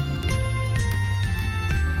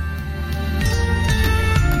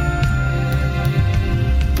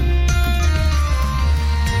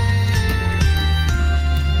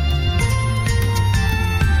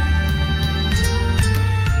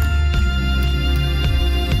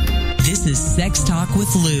 This is Sex Talk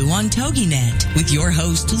with Lou on TogiNet with your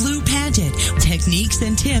host, Lou Paget. Techniques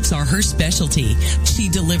and tips are her specialty. She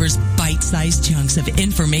delivers bite-sized chunks of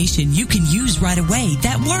information you can use right away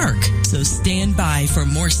that work. So stand by for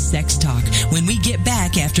more Sex Talk when we get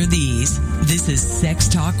back after these. This is Sex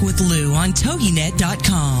Talk with Lou on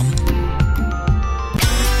TogiNet.com.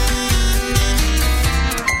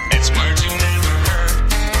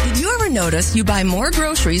 Notice you buy more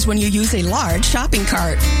groceries when you use a large shopping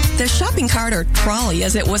cart. The shopping cart, or trolley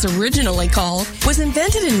as it was originally called, was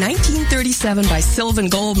invented in 1937 by Sylvan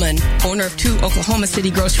Goldman, owner of 2 Oklahoma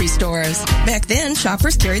City grocery stores. Back then,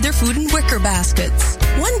 shoppers carried their food in wicker baskets.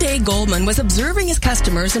 One day, Goldman was observing his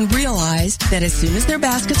customers and realized that as soon as their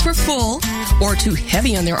baskets were full or too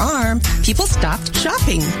heavy on their arm, people stopped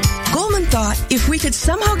shopping. Goldman thought if we could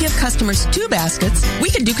somehow give customers 2 baskets, we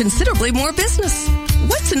could do considerably more business.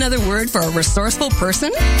 What's another word for a resourceful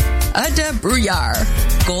person? A debrouillard.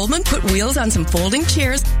 Goldman put wheels on some folding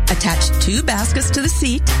chairs, attached 2 baskets to the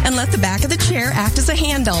seat, and let the back of the chair act as a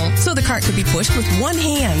handle so the cart could be pushed with one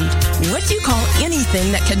hand. What do you call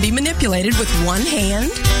anything that can be manipulated with one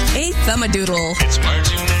hand? A thumbadoodle.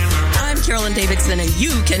 I'm Carolyn Davidson, and you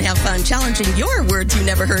can have fun challenging your words you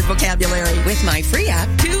never heard vocabulary with my free app,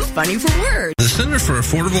 Too Funny for Words. The Center for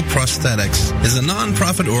Affordable Prosthetics is a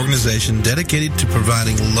non-profit organization dedicated to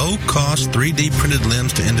providing low-cost 3D printed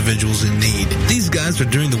limbs to individuals in need. These guys are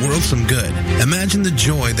doing the world some good. Imagine the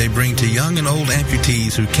joy they bring to young and old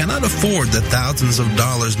amputees who cannot afford the thousands of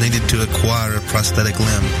dollars needed to acquire a prosthetic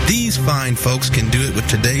limb. These fine folks can do it with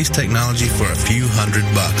today's technology for a few $100,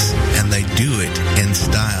 and they do it in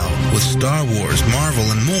style with Star Wars, Marvel,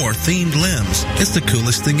 and more themed limbs. It's the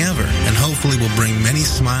coolest thing ever, and hopefully will bring many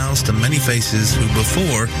smiles to many faces who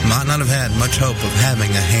before might not have had much hope of having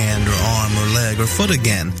a hand or arm or leg or foot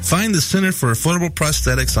again. Find the Center for Affordable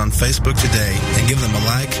Prosthetics on Facebook today and give them a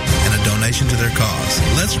like and a donation to their cause.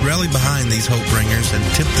 Let's rally behind these hope bringers and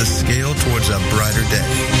tip the scale towards a brighter day.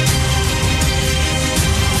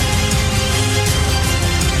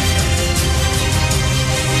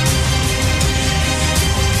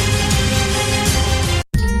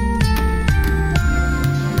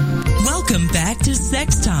 to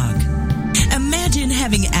Sex Talk. Imagine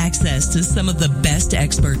having access to some of the best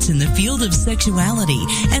experts in the field of sexuality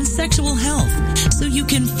and sexual health so you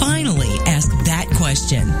can finally ask that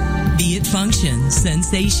question. Be it function,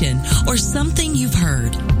 sensation, or something you've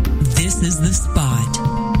heard. This is the spot.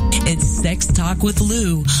 It's Sex Talk with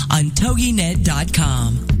Lou on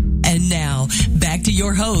TogiNet.com. And now, back to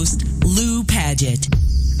your host, Lou Paget.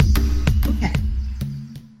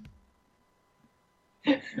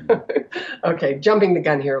 Okay, jumping the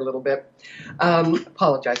gun here a little bit.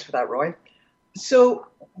 Apologize for that, Roy. So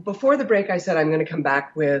before the break, I said I'm going to come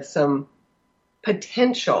back with some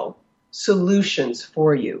potential solutions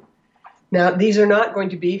for you. Now, these are not going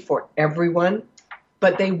to be for everyone,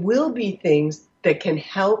 but they will be things that can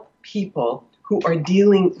help people who are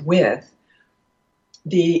dealing with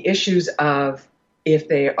the issues of if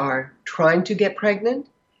they are trying to get pregnant,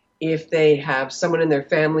 if they have someone in their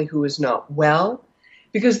family who is not well.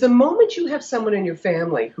 Because the moment you have someone in your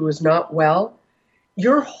family who is not well,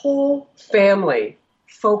 your whole family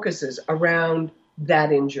focuses around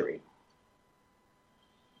that injury.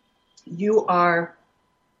 You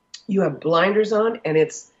have blinders on, and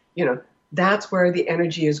it's, that's where the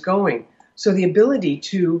energy is going. So the ability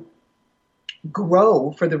to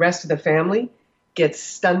grow for the rest of the family gets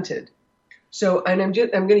stunted. So, and I'm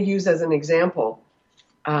going to use as an example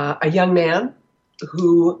a young man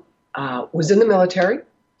who was in the military,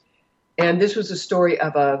 and this was a story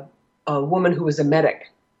of a woman who was a medic.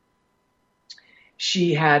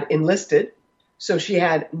 She had enlisted, so she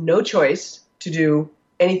had no choice to do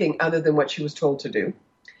anything other than what she was told to do.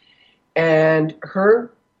 And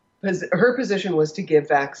her position was to give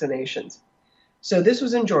vaccinations. So this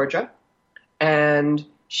was in Georgia, and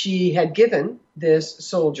she had given this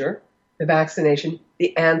soldier the vaccination,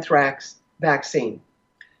 the anthrax vaccine,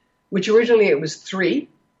 which originally it was 3,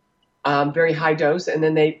 very high dose, and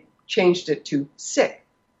then they changed it to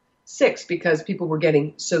 6 because people were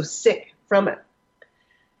getting so sick from it.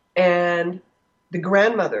 And the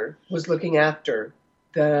grandmother was looking after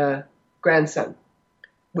the grandson,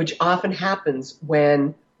 which often happens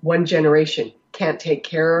when one generation can't take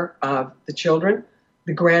care of the children.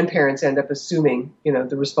 The grandparents end up assuming,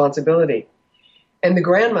 the responsibility. And the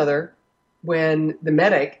grandmother, when the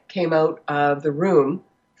medic came out of the room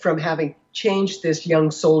from having changed this young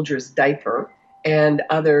soldier's diaper and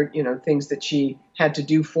other, things that she had to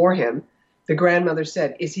do for him, the grandmother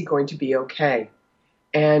said, "Is he going to be okay?"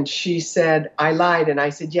 And she said, "I lied." And I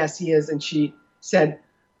said, "Yes, he is." And she said,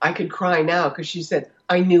 I could cry now because she said,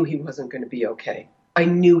 "I knew he wasn't going to be okay. I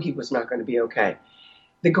knew he was not going to be okay."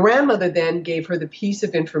 The grandmother then gave her the piece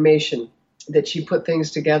of information that she put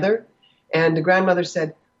things together. And the grandmother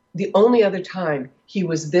said, the only other time he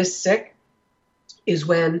was this sick is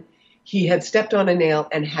when he had stepped on a nail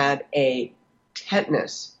and had a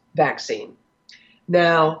tetanus vaccine.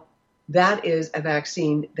 Now, that is a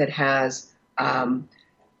vaccine that has,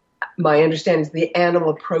 my understanding is the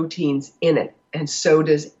animal proteins in it, and so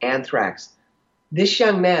does anthrax. This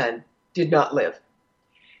young man did not live.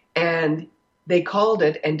 And they called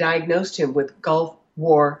it and diagnosed him with Gulf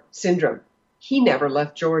War syndrome. He never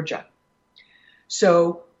left Georgia.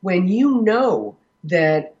 So when you know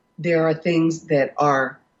that there are things that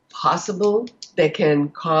are possible that can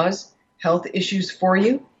cause health issues for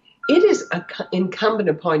you, it is incumbent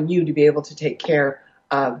upon you to be able to take care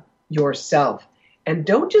of yourself. And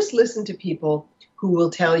don't just listen to people who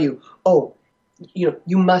will tell you, oh, you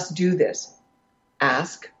must do this.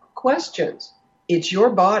 Ask questions. It's your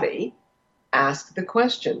body. Ask the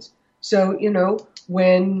questions. So,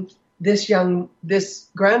 when this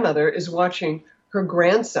grandmother is watching her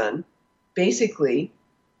grandson, basically,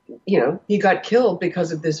 he got killed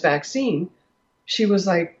because of this vaccine, she was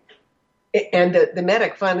like, and the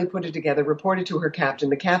medic finally put it together, reported to her captain.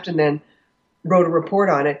 The captain then wrote a report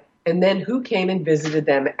on it. And then who came and visited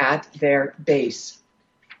them at their base?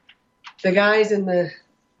 The guys in the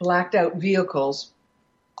blacked out vehicles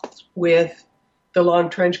with the long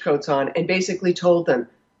trench coats on, and basically told them,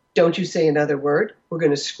 don't you say another word. We're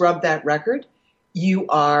going to scrub that record. You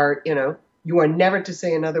are never to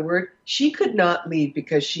say another word. She could not leave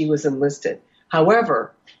because she was enlisted.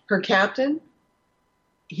 However, her captain,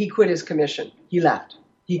 he quit his commission. He left.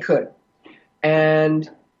 He could. And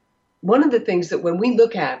one of the things that when we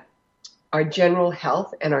look at our general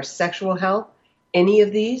health and our sexual health, any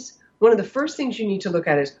of these, one of the first things you need to look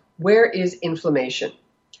at is, where is inflammation?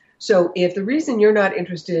 So if the reason you're not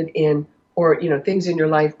interested in, or things in your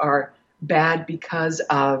life are bad because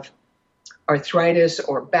of arthritis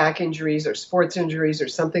or back injuries or sports injuries or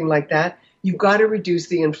something like that, you've got to reduce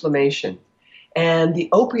the inflammation. And the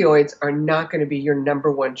opioids are not going to be your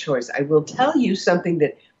number one choice. I will tell you something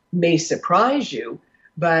that may surprise you,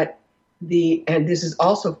 but and this is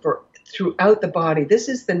also for throughout the body, this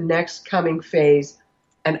is the next coming phase,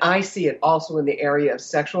 and I see it also in the area of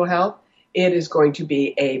sexual health. It is going to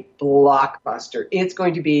be a blockbuster. It's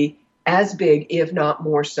going to be as big, if not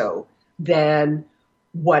more so, than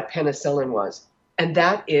what penicillin was. And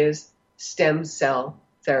that is stem cell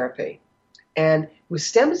therapy. And with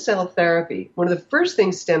stem cell therapy, one of the first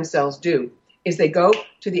things stem cells do is they go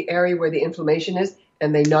to the area where the inflammation is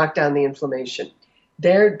and they knock down the inflammation.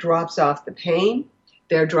 There drops off the pain,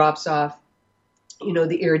 there drops off,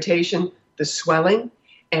 the irritation, the swelling,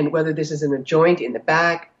 and whether this is in a joint, in the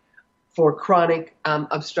back, for chronic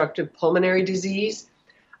obstructive pulmonary disease.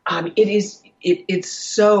 It's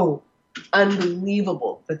so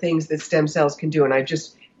unbelievable the things that stem cells can do. And I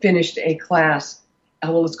just finished a class,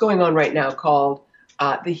 it's going on right now, called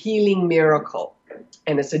The Healing Miracle.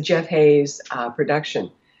 And it's a Jeff Hayes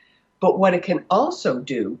production. But what it can also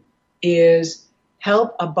do is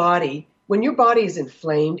help a body. When your body is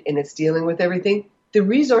inflamed and it's dealing with everything, the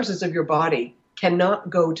resources of your body cannot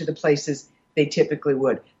go to the places they typically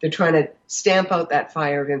would. They're trying to stamp out that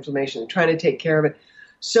fire of inflammation. They're trying to take care of it.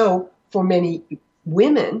 So for many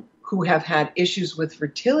women who have had issues with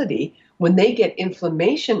fertility, when they get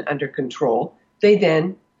inflammation under control, they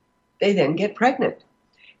then get pregnant.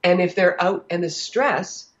 And if they're out, and the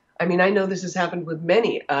stress, I know this has happened with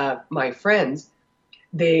many of my friends.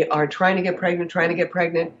 They are trying to get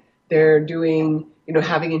pregnant. They're doing,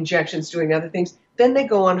 having injections, doing other things. Then they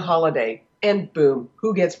go on holiday and boom,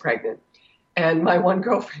 who gets pregnant? And my one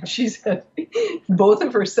girlfriend, she said, both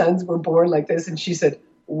of her sons were born like this. And she said,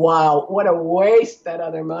 wow, what a waste that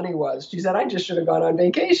other money was. She said, I just should have gone on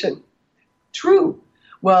vacation. True.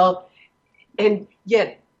 Well, and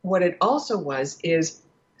yet what it also was is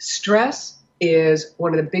stress is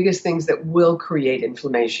one of the biggest things that will create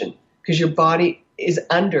inflammation, because your body is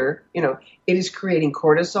under, it is creating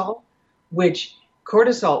cortisol, which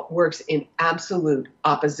cortisol works in absolute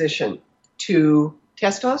opposition to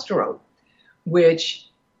testosterone, which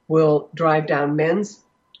will drive down men's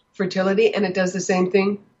fertility, and it does the same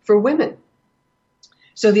thing for women.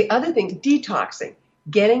 So the other thing, detoxing,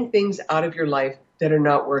 getting things out of your life that are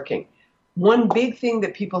not working. One big thing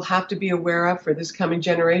that people have to be aware of for this coming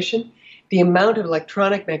generation, the amount of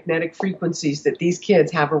electronic magnetic frequencies that these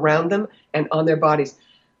kids have around them and on their bodies.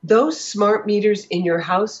 Those smart meters in your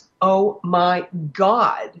house, oh my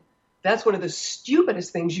God, that's one of the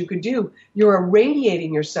stupidest things you could do. You're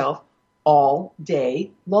irradiating yourself all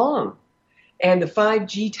day long. And the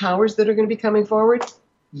 5G towers that are going to be coming forward,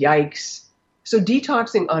 yikes. So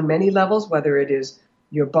detoxing on many levels, whether it is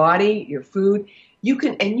your body, your food, you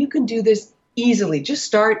can do this easily. Just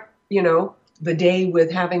start, the day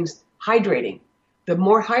with hydrating. The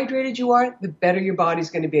more hydrated you are, the better your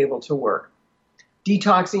body's going to be able to work.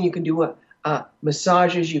 Detoxing, you can do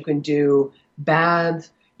massages, you can do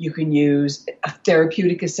baths, you can use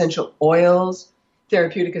therapeutic essential oils.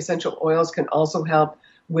 Therapeutic essential oils can also help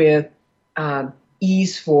with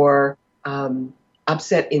ease for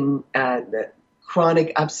upset in the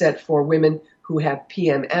chronic upset for women who have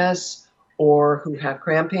PMS or who have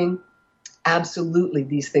cramping. Absolutely,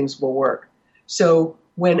 these things will work. So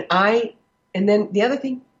and then the other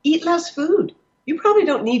thing, eat less food. You probably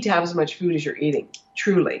don't need to have as much food as you're eating,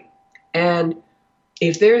 truly. And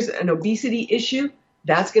if there's an obesity issue,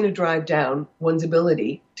 that's going to drive down one's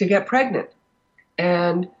ability to get pregnant.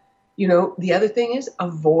 And, the other thing is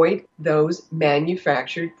avoid those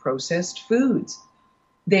manufactured processed foods.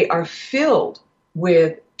 They are filled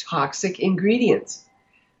with toxic ingredients.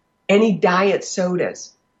 Any diet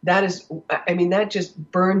sodas, that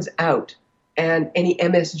just burns out. And any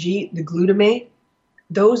MSG, the glutamate,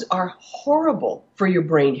 those are horrible for your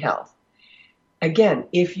brain health. Again,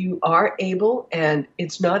 if you are able, and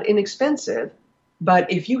it's not inexpensive,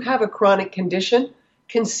 but if you have a chronic condition,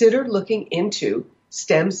 consider looking into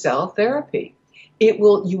stem cell therapy. You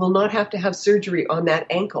will not have to have surgery on that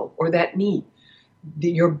ankle or that knee.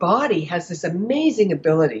 Your body has this amazing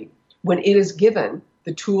ability when it is given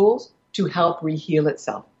the tools to help reheal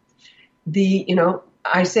itself.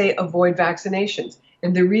 I say avoid vaccinations.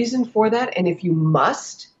 And the reason for that, and if you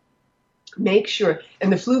must, make sure,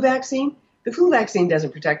 and the flu vaccine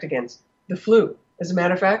doesn't protect against the flu. As a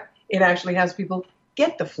matter of fact, it actually has people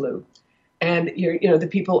get the flu. And the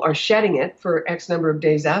people are shedding it for X number of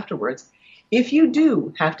days afterwards. If you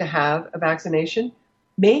do have to have a vaccination,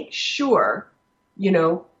 make sure,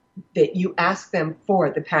 that you ask them for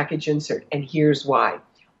the package insert. And here's why.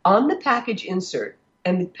 On the package insert,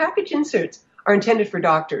 and the package inserts are intended for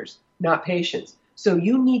doctors, not patients. So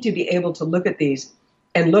you need to be able to look at these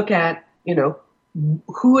and look at,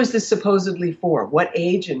 who is this supposedly for? What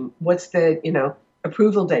age and what's the,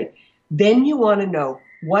 approval date? Then you want to know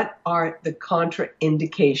what are the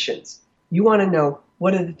contraindications. You want to know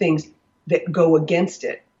what are the things that go against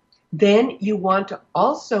it. Then you want to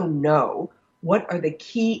also know what are the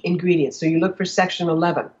key ingredients. So you look for Section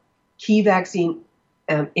 11, key vaccine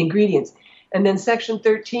ingredients. And then Section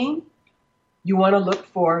 13, you want to look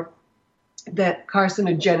for the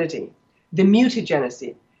carcinogenity, the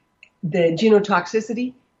mutagenicity, the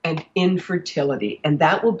genotoxicity, and infertility. And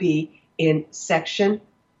that will be in Section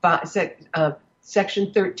 13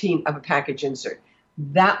 of a package insert.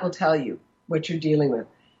 That will tell you what you're dealing with.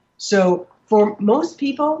 So for most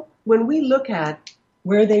people, when we look at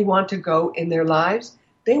where they want to go in their lives,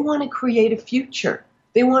 they want to create a future.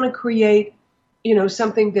 They want to create,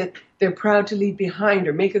 something that they're proud to leave behind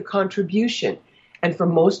or make a contribution. And for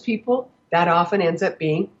most people, that often ends up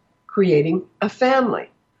being creating a family.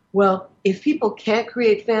 Well, if people can't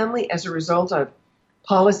create family as a result of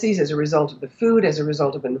policies, as a result of the food, as a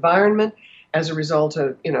result of environment, as a result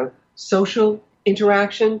of, social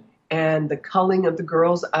interaction and the culling of the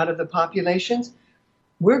girls out of the populations,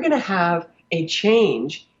 we're going to have a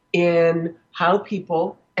change in how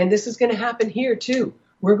people, and this is going to happen here too,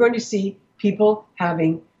 we're going to see people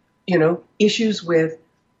having, issues with,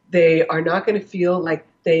 they are not going to feel like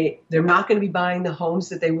they're not going to be buying the homes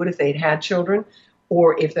that they would if they'd had children,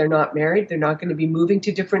 or if they're not married, they're not going to be moving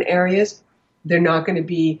to different areas. They're not going to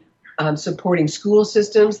be supporting school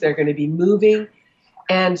systems. They're going to be moving.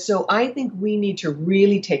 And so I think we need to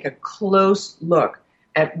really take a close look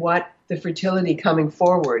at what the fertility coming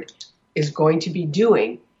forward is going to be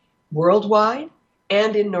doing worldwide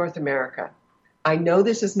and in North America. I know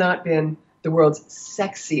this has not been the world's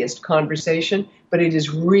sexiest conversation, but it is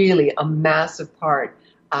really a massive part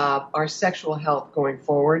of our sexual health going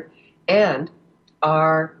forward and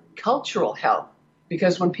our cultural health.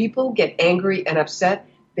 Because when people get angry and upset,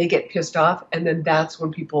 they get pissed off, and then that's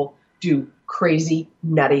when people do crazy,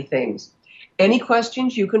 nutty things. Any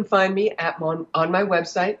questions, you can find me on my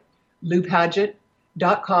website,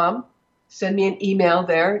 loupadgett.com. Send me an email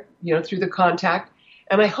there, through the contact.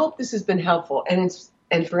 And I hope this has been helpful. And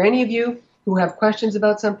for any of you who have questions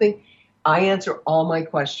about something, I answer all my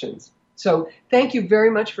questions. So thank you very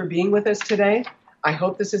much for being with us today. I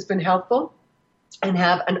hope this has been helpful. And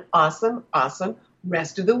have an awesome, awesome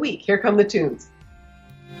rest of the week. Here come the tunes.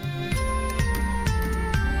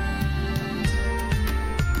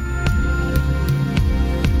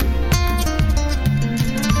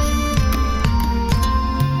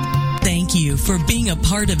 Thank you for being a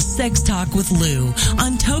part of Sex Talk with Lou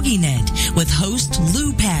on TogiNet with host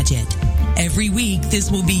Lou Padgett. Every week, this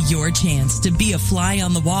will be your chance to be a fly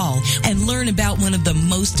on the wall and learn about one of the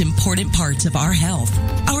most important parts of our health,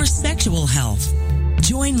 our sexual health.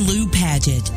 Join Lou Padgett